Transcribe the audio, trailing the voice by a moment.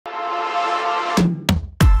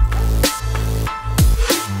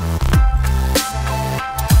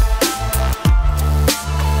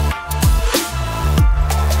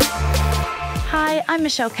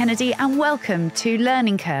Michelle Kennedy and welcome to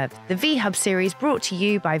Learning Curve, the VHub series brought to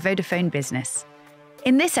you by Vodafone Business.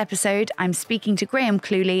 In this episode, I'm speaking to Graham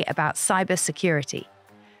Cluley about cyber security.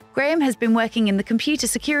 Graham has been working in the computer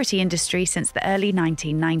security industry since the early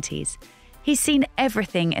 1990s. He's seen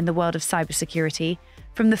everything in the world of cybersecurity,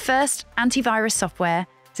 from the first antivirus software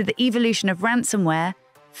to the evolution of ransomware,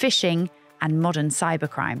 phishing, and modern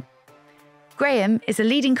cybercrime. Graham is a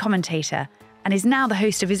leading commentator and is now the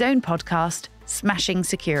host of his own podcast, Smashing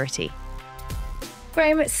Security.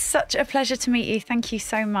 Graham, it's such a pleasure to meet you. Thank you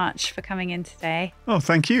so much for coming in today. Oh,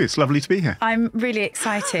 thank you. It's lovely to be here. I'm really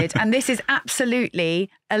excited. And this is absolutely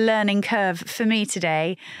a learning curve for me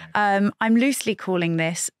today. I'm loosely calling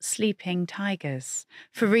this Sleeping Tigers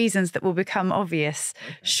for reasons that will become obvious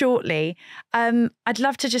shortly. I'd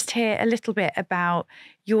love to just hear a little bit about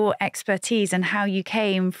your expertise and how you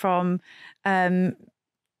came from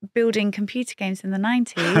building computer games in the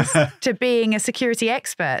 90s to being a security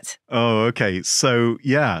expert. Oh, okay. So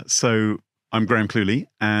I'm Graham Cluley,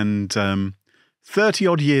 and 30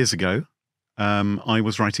 odd years ago, I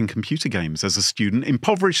was writing computer games as a student,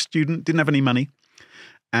 impoverished student, didn't have any money.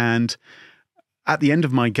 And at the end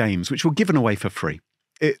of my games, which were given away for free,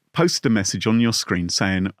 it posted a message on your screen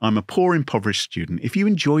saying, I'm a poor, impoverished student. If you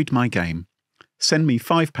enjoyed my game, send me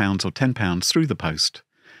 £5 or £10 through the post,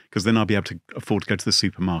 because then I'll be able to afford to go to the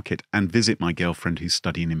supermarket and visit my girlfriend who's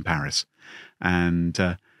studying in Paris. And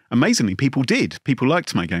amazingly, people did. People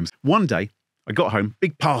liked my games. One day, I got home,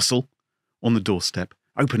 big parcel on the doorstep,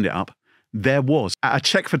 opened it up. There was a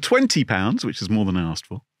cheque for £20, which is more than I asked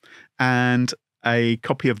for, and a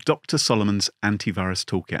copy of Dr. Solomon's antivirus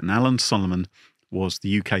toolkit. And Alan Solomon was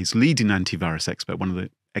the UK's leading antivirus expert, one of the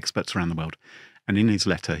experts around the world. And in his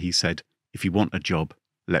letter, he said, if you want a job,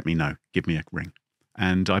 let me know. Give me a ring.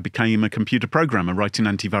 And I became a computer programmer writing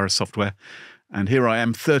antivirus software. And here I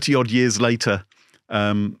am 30 odd years later,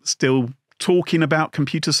 still talking about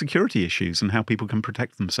computer security issues and how people can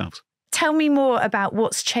protect themselves. Tell me more about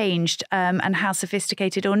what's changed and how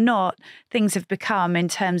sophisticated or not things have become in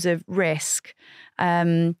terms of risk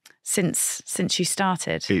since you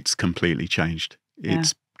started. It's completely changed.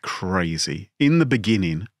 It's crazy. In the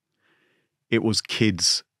beginning, it was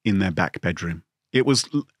kids in their back bedroom. It was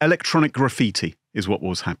electronic graffiti is what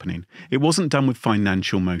was happening. It wasn't done with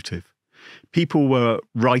financial motive. People were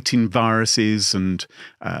writing viruses and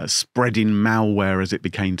spreading malware, as it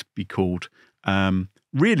became to be called,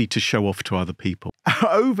 really to show off to other people.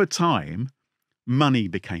 Over time, money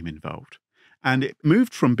became involved. And it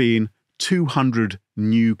moved from being 200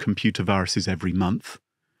 new computer viruses every month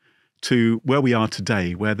to where we are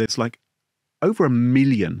today, where there's like over 1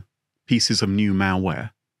 million pieces of new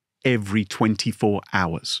malware every 24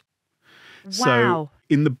 hours. Wow. So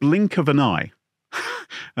in the blink of an eye,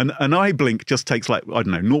 an eye blink just takes like, I don't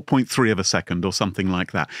know, 0.3 of a second or something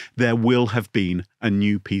like that. There will have been a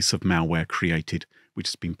new piece of malware created, which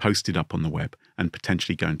has been posted up on the web and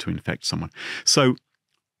potentially going to infect someone. So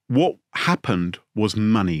what happened was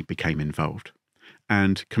money became involved,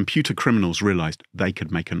 and computer criminals realized they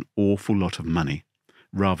could make an awful lot of money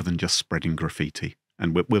rather than just spreading graffiti.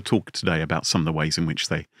 And we'll talk today about some of the ways in which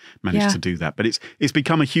they managed to do that. But it's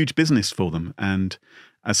become a huge business for them, and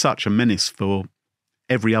as such, a menace for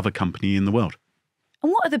every other company in the world.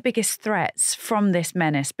 And what are the biggest threats from this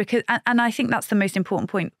menace? Because, and I think that's the most important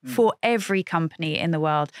point for every company in the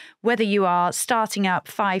world, whether you are starting up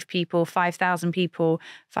 5 people, 5,000 people,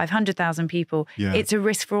 500,000 people, it's a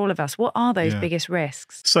risk for all of us. What are those biggest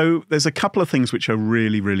risks? So there's a couple of things which are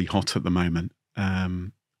really, really hot at the moment.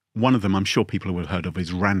 One of them I'm sure people will have heard of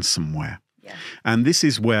is ransomware. Yeah. And this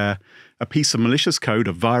is where a piece of malicious code,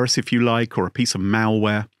 a virus if you like, or a piece of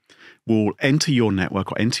malware will enter your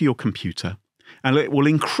network or enter your computer, and it will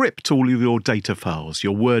encrypt all of your data files,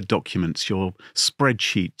 your Word documents, your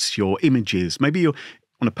spreadsheets, your images, maybe on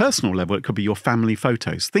a personal level, it could be your family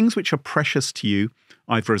photos, things which are precious to you,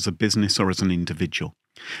 either as a business or as an individual.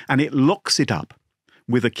 And it locks it up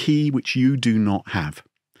with a key which you do not have.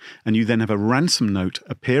 And you then have a ransom note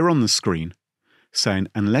appear on the screen saying,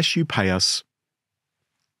 unless you pay us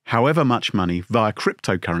however much money via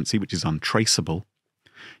cryptocurrency, which is untraceable,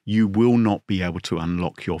 you will not be able to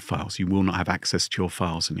unlock your files. You will not have access to your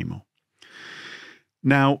files anymore.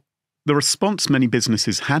 Now, the response many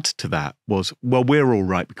businesses had to that was, well, we're all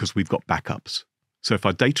right because we've got backups. So if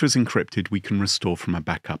our data is encrypted, we can restore from a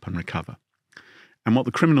backup and recover. And what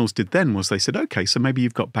the criminals did then was they said, okay, so maybe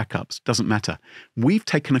you've got backups. Doesn't matter. We've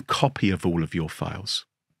taken a copy of all of your files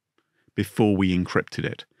before we encrypted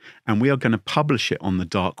it, and we are going to publish it on the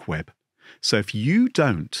dark web. So if you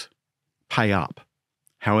don't pay up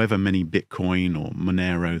however many Bitcoin or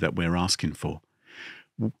Monero that we're asking for,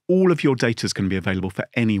 all of your data is going to be available for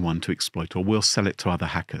anyone to exploit, or we'll sell it to other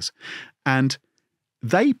hackers. And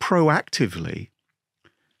they proactively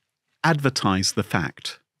advertise the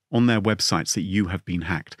fact on their websites that you have been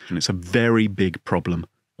hacked. And it's a very big problem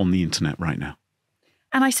on the internet right now.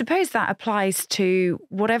 And I suppose that applies to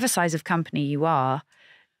whatever size of company you are.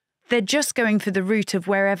 They're just going for the route of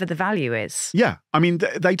wherever the value is. Yeah. I mean,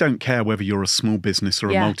 they don't care whether you're a small business or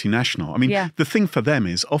a multinational. I mean, the thing for them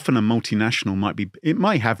is often a multinational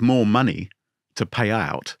might have more money to pay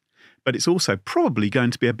out, but it's also probably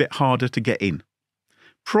going to be a bit harder to get in.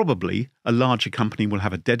 Probably a larger company will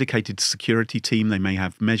have a dedicated security team. They may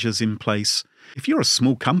have measures in place. If you're a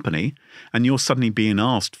small company and you're suddenly being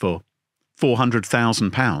asked for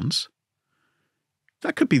 £400,000,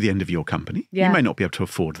 that could be the end of your company. Yeah. You may not be able to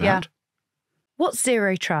afford that. Yeah. What's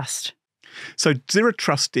zero trust? So zero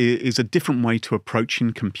trust is a different way to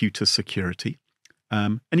approaching computer security.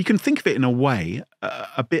 And you can think of it in a way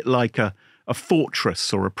a bit like a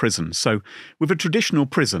fortress or a prison. So with a traditional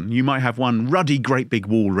prison, you might have one ruddy, great big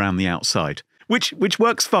wall around the outside, which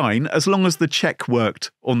works fine as long as the check worked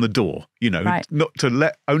on the door, Right. Not to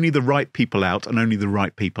let only the right people out and only the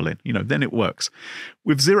right people in, then it works.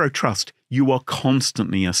 With zero trust, you are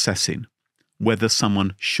constantly assessing whether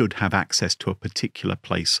someone should have access to a particular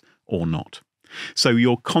place or not. So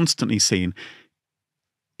you're constantly seeing,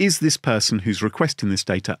 is this person who's requesting this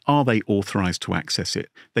data, are they authorized to access it?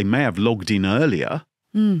 They may have logged in earlier,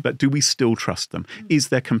 but do we still trust them? Is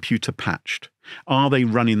their computer patched? Are they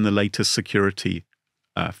running the latest security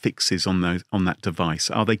fixes on that device?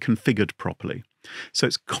 Are they configured properly? So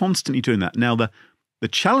it's constantly doing that. Now, the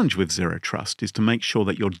challenge with zero trust is to make sure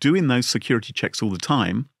that you're doing those security checks all the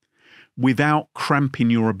time without cramping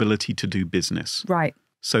your ability to do business. Right.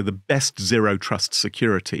 So the best zero trust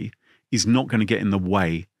security is not going to get in the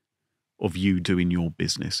way of you doing your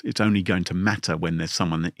business. It's only going to matter when there's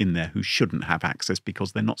someone in there who shouldn't have access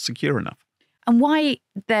because they're not secure enough. And why,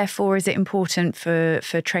 therefore, is it important for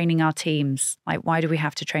training our teams? Like, why do we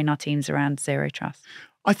have to train our teams around zero trust?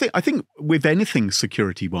 I think with anything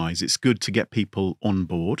security-wise, it's good to get people on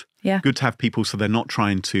board. Yeah. Good to have people so they're not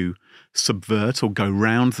trying to subvert or go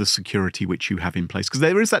round the security which you have in place. Because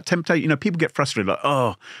there is that temptation, people get frustrated, like,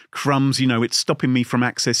 oh, crumbs, it's stopping me from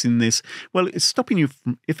accessing this. Well, it's stopping you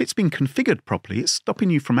from, if it's been configured properly, it's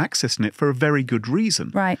stopping you from accessing it for a very good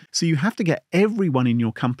reason. Right. So you have to get everyone in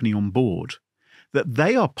your company on board that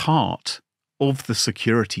they are part of the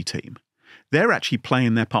security team. They're actually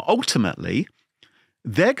playing their part. Ultimately,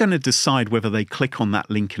 they're going to decide whether they click on that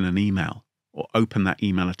link in an email or open that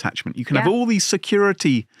email attachment. You can have all these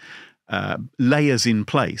security layers in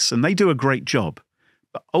place, and they do a great job.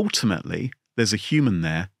 But ultimately, there's a human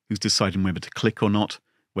there who's deciding whether to click or not,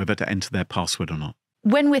 whether to enter their password or not.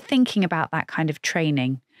 When we're thinking about that kind of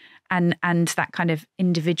training and that kind of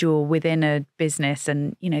individual within a business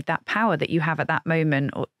and, that power that you have at that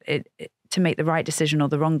moment to make the right decision or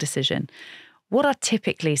the wrong decision, what are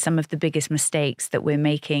typically some of the biggest mistakes that we're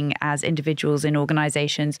making as individuals in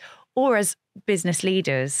organizations or as business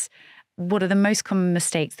leaders? What are the most common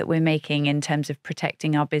mistakes that we're making in terms of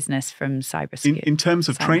protecting our business from cybersecurity? In terms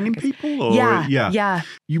of training people? Or, yeah.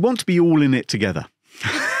 You want to be all in it together.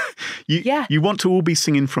 You want to all be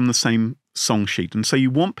singing from the same song sheet. And so you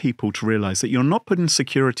want people to realize that you're not putting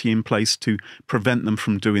security in place to prevent them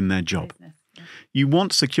from doing their job. You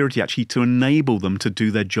want security actually to enable them to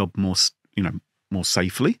do their job more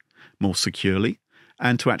safely, more securely,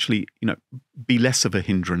 and to actually, be less of a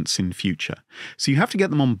hindrance in future. So you have to get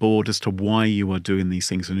them on board as to why you are doing these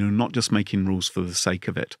things and you're not just making rules for the sake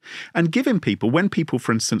of it. And giving people, when people,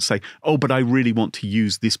 for instance, say, oh, but I really want to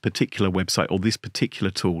use this particular website or this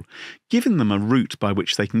particular tool, giving them a route by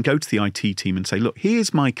which they can go to the IT team and say, look,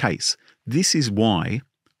 here's my case. This is why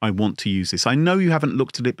I want to use this. I know you haven't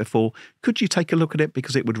looked at it before. Could you take a look at it?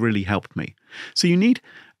 Because it would really help me. So you need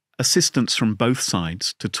assistance from both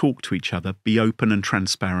sides to talk to each other, be open and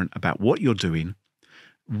transparent about what you're doing,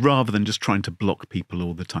 rather than just trying to block people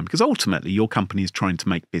all the time. Because ultimately, your company is trying to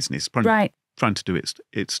make business, trying to do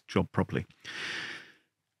its job properly.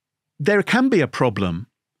 There can be a problem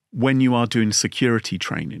when you are doing security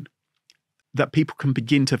training that people can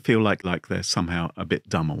begin to feel like they're somehow a bit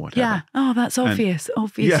dumb or whatever. Yeah. Oh, that's obvious.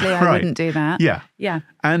 Obviously, I wouldn't do that. Yeah. Yeah.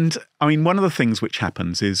 And I mean, one of the things which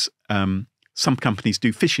happens is some companies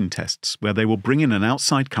do phishing tests where they will bring in an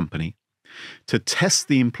outside company to test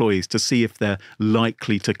the employees to see if they're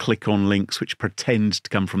likely to click on links which pretend to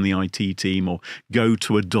come from the IT team or go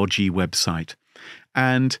to a dodgy website.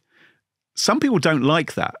 And some people don't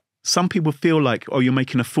like that. Some people feel like, oh, you're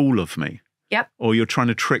making a fool of me. Yep. Or you're trying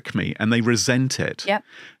to trick me, and they resent it. Yep.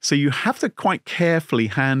 So you have to quite carefully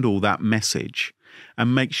handle that message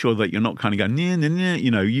and make sure that you're not kind of going, nah, nah,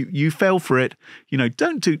 nah, you fell for it.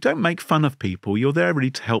 Don't make fun of people. You're there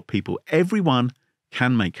really to help people. Everyone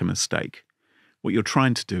can make a mistake. What you're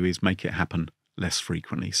trying to do is make it happen less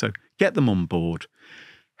frequently. So get them on board,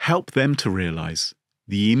 help them to realize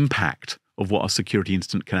the impact of what a security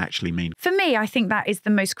incident can actually mean. For me, I think that is the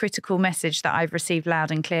most critical message that I've received loud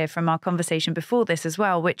and clear from our conversation before this as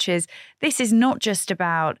well, which is this is not just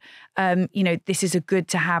about, this is a good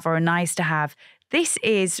to have or a nice to have. This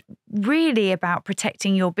is really about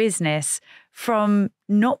protecting your business from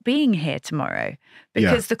not being here tomorrow,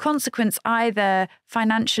 because the consequence, either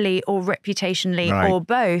financially or reputationally or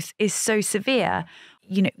both, is so severe.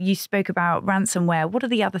 You spoke about ransomware. What are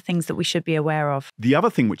the other things that we should be aware of? The other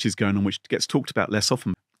thing which is going on, which gets talked about less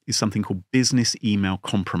often, is something called business email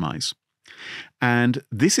compromise. And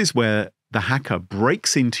this is where the hacker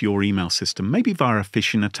breaks into your email system, maybe via a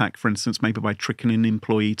phishing attack, for instance, maybe by tricking an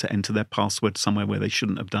employee to enter their password somewhere where they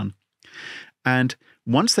shouldn't have done. And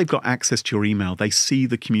once they've got access to your email, they see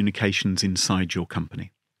the communications inside your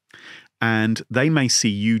company. And they may see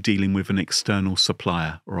you dealing with an external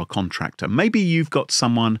supplier or a contractor. Maybe you've got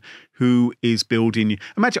someone who is building,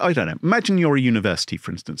 imagine you're a university,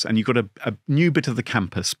 for instance, and you've got a new bit of the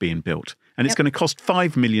campus being built, and it's going to cost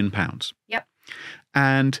 £5 million. Yep.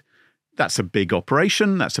 And that's a big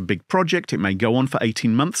operation. That's a big project. It may go on for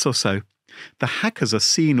 18 months or so. The hackers are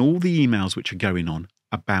seeing all the emails which are going on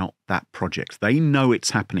about that project. They know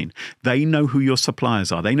it's happening. They know who your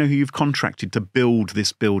suppliers are. They know who you've contracted to build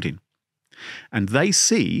this building. And they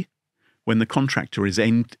see when the contractor is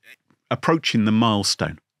approaching the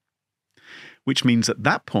milestone, which means at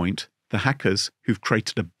that point, the hackers who've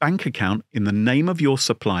created a bank account in the name of your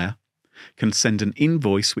supplier can send an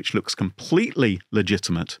invoice which looks completely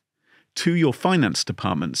legitimate to your finance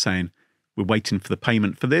department saying, we're waiting for the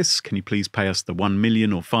payment for this. Can you please pay us the 1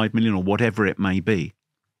 million or 5 million or whatever it may be?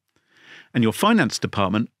 And your finance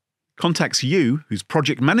department contacts you, who's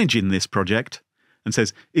project managing this project, and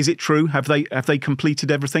says, is it true? Have they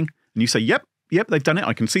completed everything? And you say, yep, they've done it.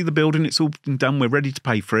 I can see the building. It's all been done. We're ready to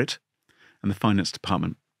pay for it. And the finance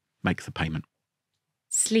department make the payment.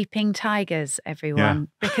 Sleeping tigers, everyone,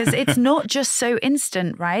 because it's not just so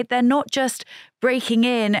instant, right? They're not just breaking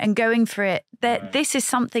in and going for it. This is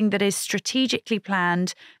something that is strategically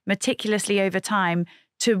planned meticulously over time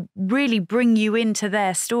to really bring you into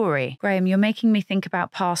their story. Graham, you're making me think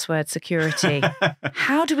about password security.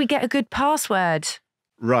 How do we get a good password?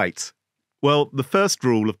 Right. Well, the first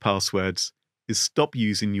rule of passwords is stop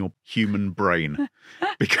using your human brain,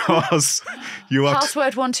 because you are...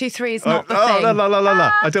 Password 123 is not the thing.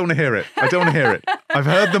 La. I don't want to hear it. I've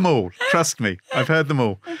heard them all. Trust me. I've heard them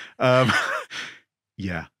all. I'm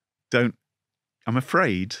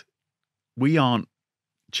afraid we aren't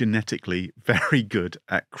genetically very good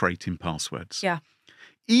at creating passwords. Yeah.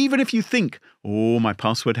 Even if you think, my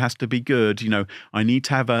password has to be good, I need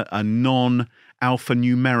to have a non-alpha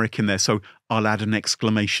numeric in there, so I'll add an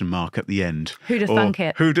exclamation mark at the end. Who'd have thunk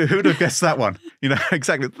it? Who'd have guessed that one?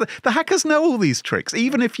 Exactly. The hackers know all these tricks.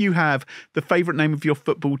 Even if you have the favourite name of your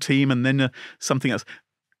football team and then something else.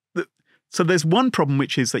 So there's one problem,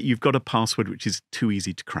 which is that you've got a password which is too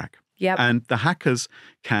easy to crack. Yep. And the hackers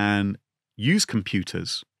can use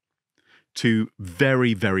computers to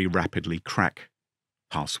very, very rapidly crack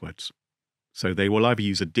passwords. So they will either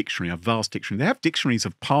use a dictionary, a vast dictionary. They have dictionaries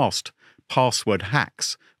of past password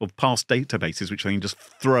hacks, of past databases, which they can just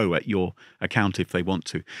throw at your account if they want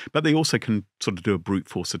to. But they also can sort of do a brute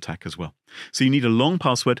force attack as well. So you need a long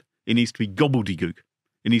password. It needs to be gobbledygook.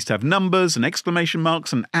 It needs to have numbers and exclamation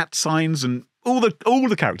marks and @ signs and all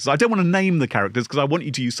the characters. I don't want to name the characters because I want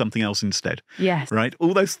you to use something else instead. Yes. Right?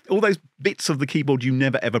 All those bits of the keyboard you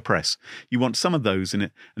never ever press. You want some of those in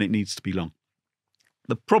it, and it needs to be long.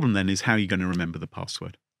 The problem then is how you're going to remember the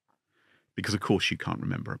password. Because, of course, you can't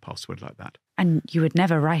remember a password like that. And you would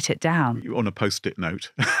never write it down. On a Post-it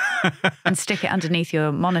note. And stick it underneath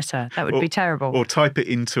your monitor. That would be terrible. Or type it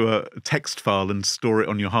into a text file and store it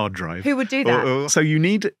on your hard drive. Who would do that? So you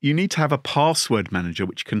need to have a password manager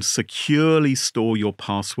which can securely store your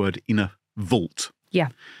password in a vault. Yeah.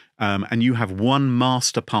 And you have one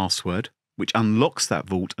master password which unlocks that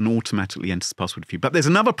vault and automatically enters the password for you. But there's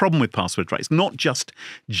another problem with passwords, right? It's not just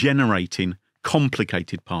generating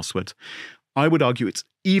complicated passwords. I would argue it's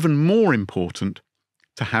even more important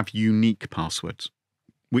to have unique passwords,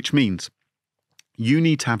 which means you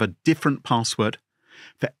need to have a different password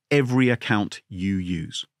for every account you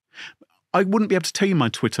use. I wouldn't be able to tell you my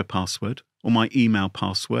Twitter password or my email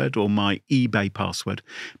password or my eBay password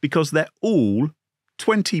because they're all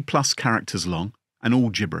 20 plus characters long and all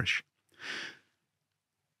gibberish.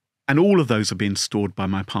 And all of those are being stored by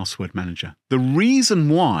my password manager. The reason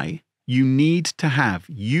why you need to have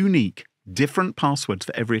unique, different passwords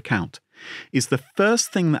for every account is the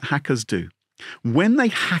first thing that hackers do. When they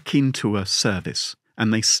hack into a service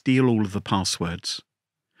and they steal all of the passwords,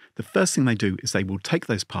 the first thing they do is they will take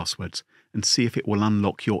those passwords and see if it will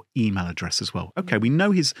unlock your email address as well. Okay, we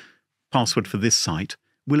know his password for this site.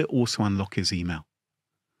 Will it also unlock his email?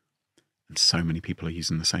 And so many people are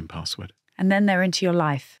using the same password. And then they're into your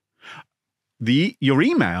life. Your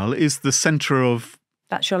email is the center of...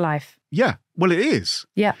 That's your life. Yeah, well, it is.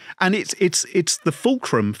 Yeah. And it's the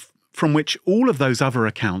fulcrum from which all of those other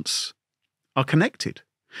accounts are connected.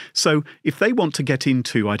 So if they want to get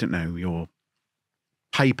into, I don't know, your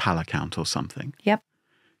PayPal account or something. Yep.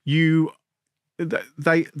 You go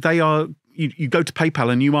to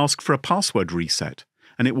PayPal and you ask for a password reset,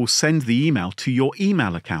 and it will send the email to your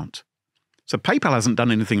email account. So PayPal hasn't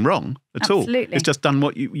done anything wrong at all. It's just done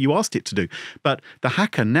what you asked it to do. But the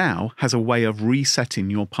hacker now has a way of resetting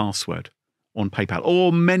your password on PayPal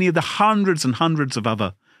or many of the hundreds and hundreds of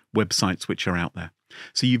other websites which are out there.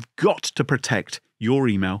 So you've got to protect your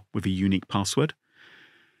email with a unique password.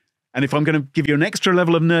 And if I'm going to give you an extra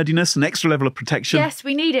level of nerdiness, an extra level of protection... Yes,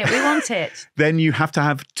 we need it. We want it. Then you have to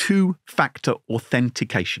have two-factor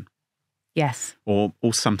authentication. Yes. Or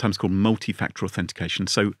sometimes called multi-factor authentication.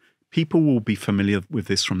 So people will be familiar with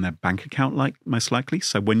this from their bank account, most likely.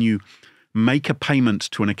 So when you make a payment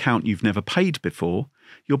to an account you've never paid before,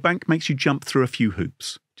 your bank makes you jump through a few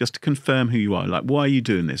hoops just to confirm who you are. Like, why are you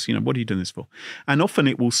doing this? What are you doing this for? And often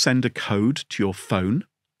it will send a code to your phone.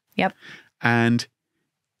 Yep. And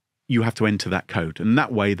you have to enter that code. And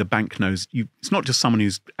that way the bank knows it's not just someone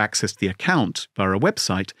who's accessed the account via a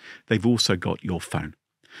website, they've also got your phone.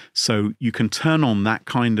 So you can turn on that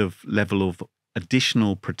kind of level of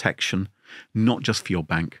additional protection, not just for your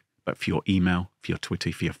bank, but for your email, for your Twitter,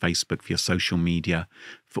 for your Facebook, for your social media,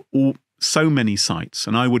 for so many sites.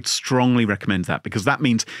 And I would strongly recommend that, because that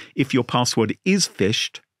means if your password is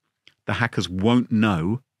phished, the hackers won't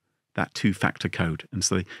know that two-factor code, and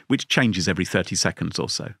so which changes every 30 seconds or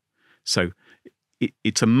so. So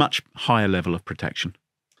it's a much higher level of protection.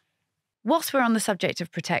 Whilst we're on the subject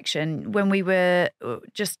of protection, when we were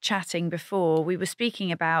just chatting before, we were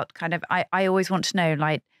speaking about I always want to know,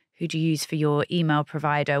 like, who do you use for your email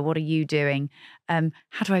provider? What are you doing? How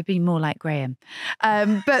do I be more like Graham?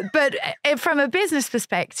 But from a business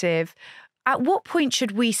perspective, at what point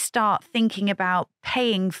should we start thinking about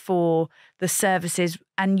paying for the services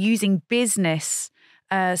and using business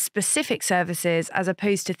specific services as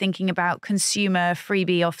opposed to thinking about consumer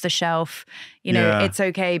freebie off the shelf? It's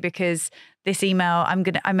okay because this email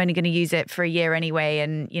I'm only going to use it for a year anyway,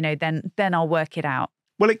 and then I'll work it out.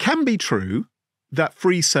 Well, it can be true that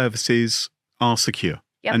free services are secure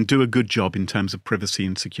and do a good job in terms of privacy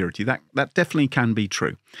and security. That definitely can be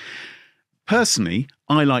true. Personally,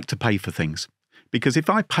 I like to pay for things, because if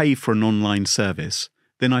I pay for an online service,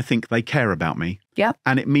 then I think they care about me. Yeah.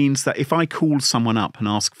 And it means that if I call someone up and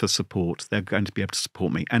ask for support, they're going to be able to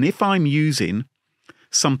support me. And if I'm using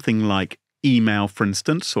something like email, for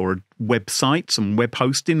instance, or websites and web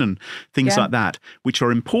hosting and things like that, which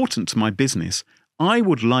are important to my business, I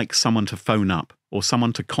would like someone to phone up or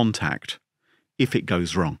someone to contact if it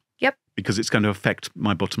goes wrong. Yep. Because it's going to affect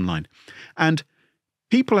my bottom line. And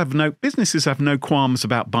businesses have no qualms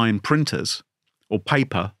about buying printers or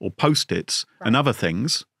paper or Post-its and other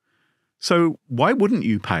things. So why wouldn't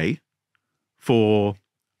you pay for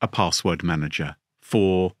a password manager,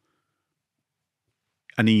 for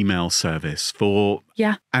an email service, for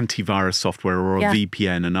antivirus software or a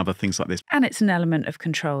VPN and other things like this? And it's an element of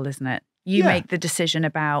control, isn't it? You make the decision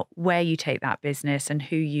about where you take that business and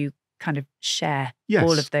who you kind of share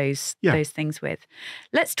all of those things with.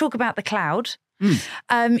 Let's talk about the cloud.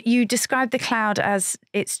 You described the cloud as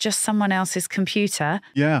it's just someone else's computer.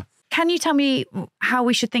 Yeah. Can you tell me how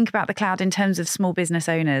we should think about the cloud in terms of small business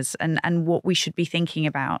owners and what we should be thinking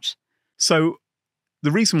about? So the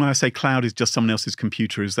reason why I say cloud is just someone else's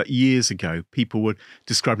computer is that years ago, people were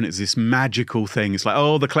describing it as this magical thing. It's like,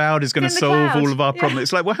 oh, the cloud is going to solve all of our problems.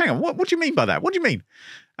 It's like, well, hang on, what do you mean by that? What do you mean?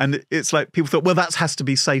 And it's like people thought, well, that has to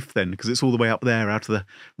be safe then because it's all the way up there out of the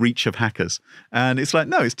reach of hackers. And it's like,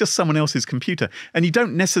 no, it's just someone else's computer. And you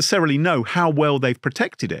don't necessarily know how well they've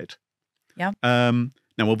protected it. Yeah.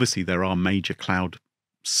 Now, obviously, there are major cloud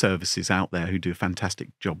services out there who do a fantastic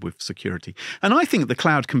job with security. And I think the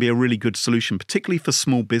cloud can be a really good solution, particularly for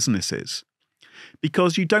small businesses,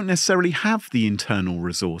 because you don't necessarily have the internal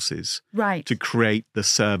resources to create the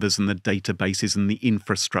servers and the databases and the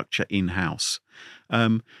infrastructure in-house.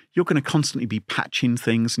 You're going to constantly be patching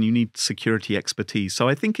things and you need security expertise. So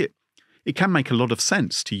I think it can make a lot of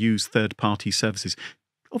sense to use third-party services.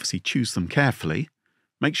 Obviously, choose them carefully.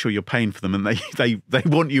 Make sure you're paying for them and they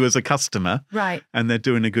want you as a customer. Right. And they're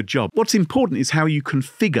doing a good job. What's important is how you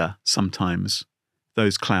configure sometimes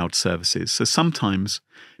those cloud services. So sometimes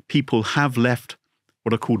people have left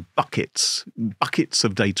what are called buckets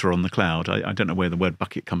of data on the cloud. I don't know where the word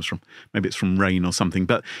bucket comes from. Maybe it's from rain or something.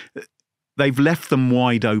 But they've left them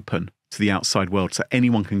wide open to the outside world so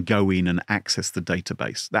anyone can go in and access the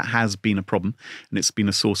database. That has been a problem, and it's been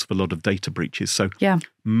a source of a lot of data breaches. So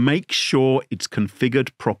make sure it's configured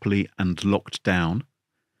properly and locked down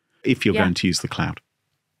if you're going to use the cloud.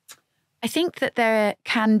 I think that there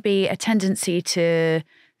can be a tendency to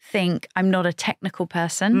think, I'm not a technical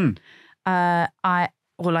person. All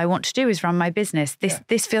I want to do is run my business.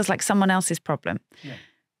 This feels like someone else's problem. Yeah.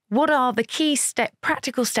 What are the key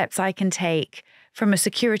practical steps I can take from a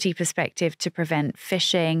security perspective to prevent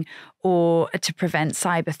phishing or to prevent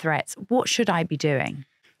cyber threats? What should I be doing?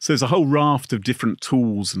 So there's a whole raft of different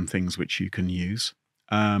tools and things which you can use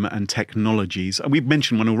and technologies. We've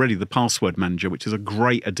mentioned one already, the password manager, which is a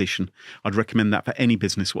great addition. I'd recommend that for any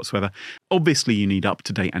business whatsoever. Obviously, you need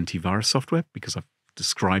up-to-date antivirus software because I've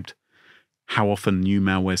described how often new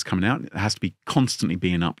malware is coming out. It has to be constantly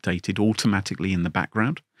being updated automatically in the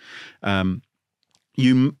background.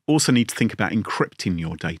 You also need to think about encrypting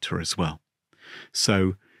your data as well.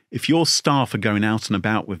 So if your staff are going out and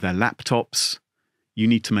about with their laptops, you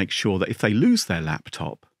need to make sure that if they lose their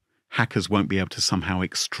laptop, hackers won't be able to somehow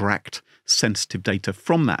extract sensitive data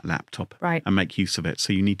from that laptop and make use of it.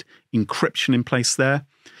 So you need encryption in place there.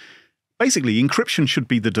 Basically, encryption should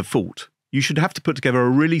be the default. You should have to put together a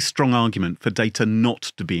really strong argument for data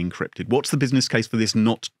not to be encrypted. What's the business case for this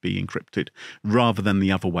not to be encrypted rather than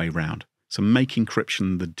the other way round? So make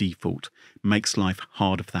encryption the default. Makes life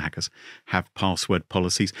harder for the hackers. Have password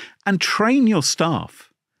policies and train your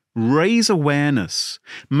staff. Raise awareness.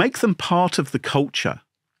 Make them part of the culture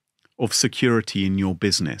of security in your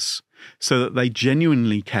business so that they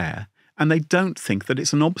genuinely care and they don't think that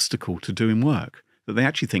it's an obstacle to doing work, that they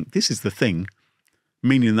actually think this is the thing,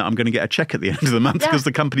 meaning that I'm going to get a check at the end of the month because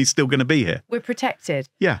the company's still going to be here. We're protected.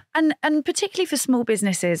 Yeah. And particularly for small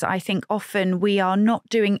businesses, I think often we are not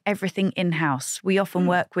doing everything in-house. We often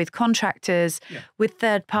work with contractors, with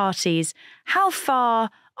third parties. How far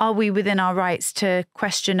are we within our rights to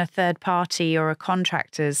question a third party or a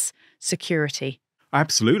contractor's security?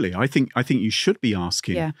 Absolutely. I think you should be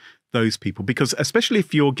asking those people because especially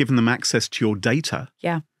if you're giving them access to your data.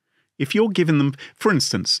 Yeah. If you're giving them, for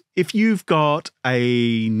instance, if you've got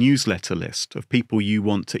a newsletter list of people you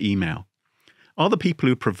want to email, are the people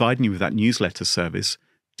who are providing you with that newsletter service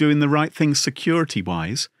doing the right things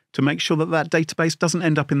security-wise to make sure that that database doesn't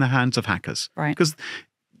end up in the hands of hackers? Right. Because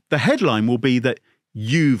the headline will be that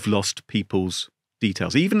you've lost people's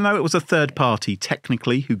details. Even though it was a third party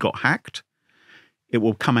technically who got hacked, it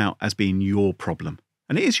will come out as being your problem.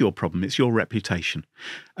 And it is your problem. It's your reputation.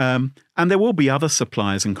 And there will be other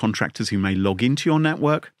suppliers and contractors who may log into your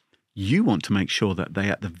network. You want to make sure that they,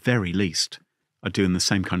 at the very least, are doing the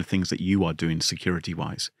same kind of things that you are doing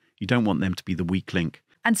security-wise. You don't want them to be the weak link.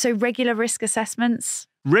 And so regular risk assessments?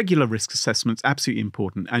 Regular risk assessments, absolutely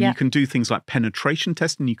important. And you can do things like penetration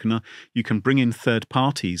testing. You can bring in third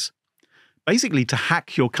parties basically to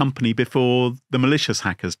hack your company before the malicious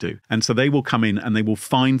hackers do. And so they will come in and they will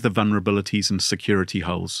find the vulnerabilities and security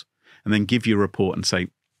holes and then give you a report and say,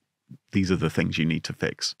 these are the things you need to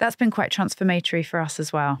fix. That's been quite transformatory for us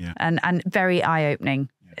as well and very eye-opening,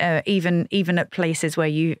 even at places where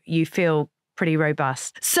you feel pretty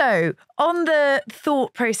robust. So on the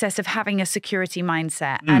thought process of having a security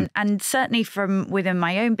mindset, and certainly from within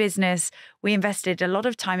my own business, we invested a lot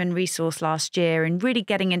of time and resource last year in really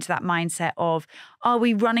getting into that mindset of, are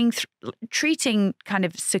we treating kind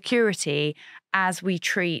of security as we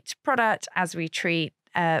treat product, as we treat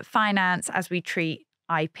finance, as we treat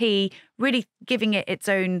IP, really giving it its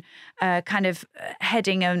own kind of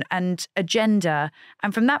heading and agenda.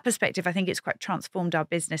 And from that perspective, I think it's quite transformed our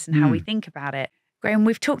business and how we think about it. Graham,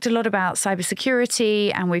 we've talked a lot about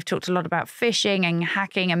cybersecurity and we've talked a lot about phishing and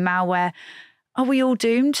hacking and malware. Are we all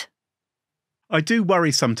doomed? I do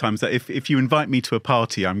worry sometimes that if you invite me to a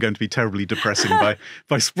party, I'm going to be terribly depressing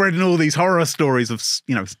by spreading all these horror stories of,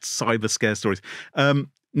 cyber scare stories.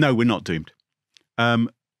 No, we're not doomed.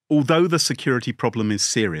 Although the security problem is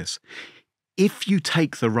serious, if you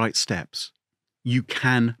take the right steps, you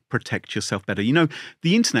can protect yourself better.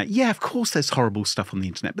 The internet, of course there's horrible stuff on the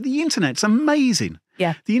internet, but the internet's amazing.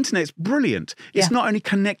 Yeah. The internet's brilliant. It's not only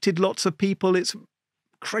connected lots of people, it's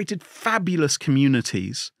created fabulous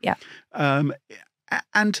communities. Yeah.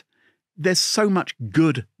 And there's so much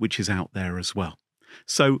good which is out there as well.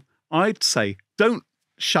 So I'd say don't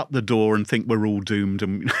shut the door and think we're all doomed,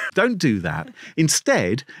 and don't do that.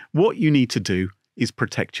 Instead, what you need to do is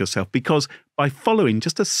protect yourself, because by following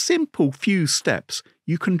just a simple few steps,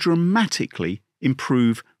 you can dramatically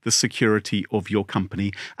improve the security of your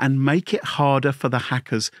company and make it harder for the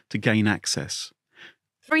hackers to gain access.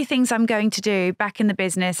 3 things I'm going to do back in the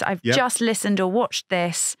business. I've just listened or watched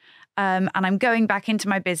this, and I'm going back into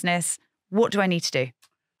my business. What do I need to do?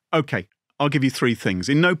 Okay, I'll give you 3 things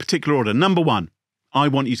in no particular order. Number 1, I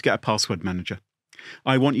want you to get a password manager.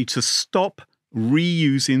 I want you to stop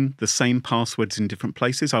reusing the same passwords in different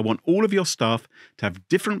places. I want all of your staff to have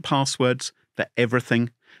different passwords for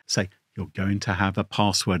everything. Say, you're going to have a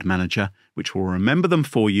password manager which will remember them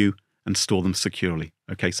for you and store them securely.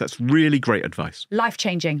 Okay, so that's really great advice.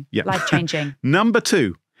 Life-changing. Yeah. Life-changing. Number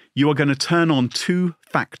 2, you are going to turn on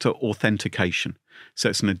 2-factor authentication. So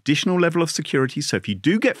it's an additional level of security. So if you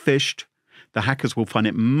do get phished, the hackers will find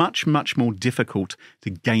it much, much more difficult to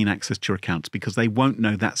gain access to your accounts, because they won't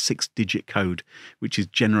know that 6-digit code, which is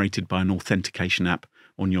generated by an authentication app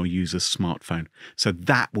on your user's smartphone. So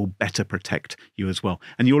that will better protect you as well.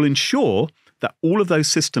 And you'll ensure that all of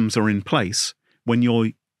those systems are in place when your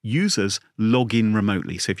users log in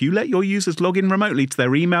remotely. So if you let your users log in remotely to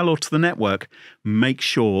their email or to the network, make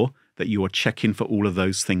sure that you are checking for all of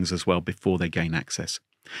those things as well before they gain access.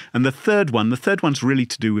 And the third one's really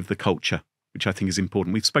to do with the culture, which I think is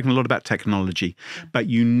important. We've spoken a lot about technology, but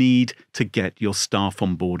you need to get your staff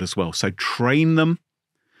on board as well. So train them,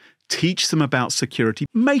 teach them about security,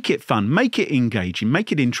 make it fun, make it engaging,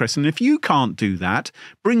 make it interesting. And if you can't do that,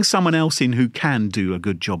 bring someone else in who can do a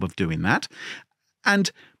good job of doing that,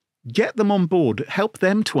 and get them on board, help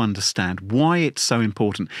them to understand why it's so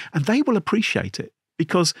important. And they will appreciate it,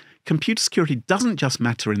 because computer security doesn't just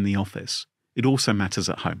matter in the office. It also matters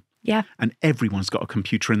at home. Yeah. And everyone's got a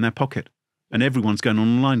computer in their pocket. And everyone's going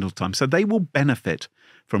online all the time. So they will benefit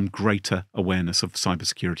from greater awareness of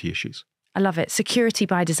cybersecurity issues. I love it. Security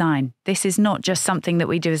by design. This is not just something that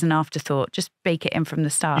we do as an afterthought. Just bake it in from the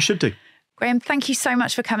start. You should do. Graham, thank you so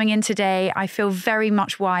much for coming in today. I feel very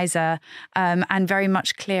much wiser and very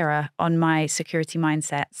much clearer on my security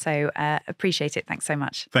mindset. So appreciate it. Thanks so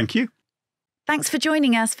much. Thank you. Thanks for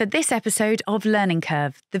joining us for this episode of Learning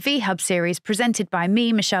Curve, the VHub series presented by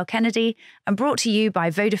me, Michelle Kennedy, and brought to you by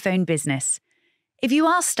Vodafone Business. If you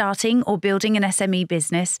are starting or building an SME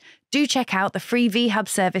business, do check out the free VHub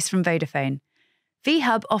service from Vodafone.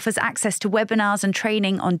 VHub offers access to webinars and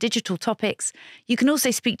training on digital topics. You can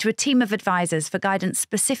also speak to a team of advisors for guidance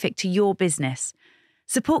specific to your business.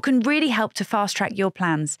 Support can really help to fast-track your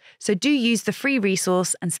plans, so do use the free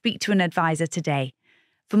resource and speak to an advisor today.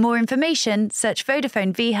 For more information, search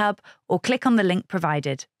Vodafone VHub or click on the link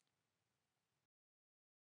provided.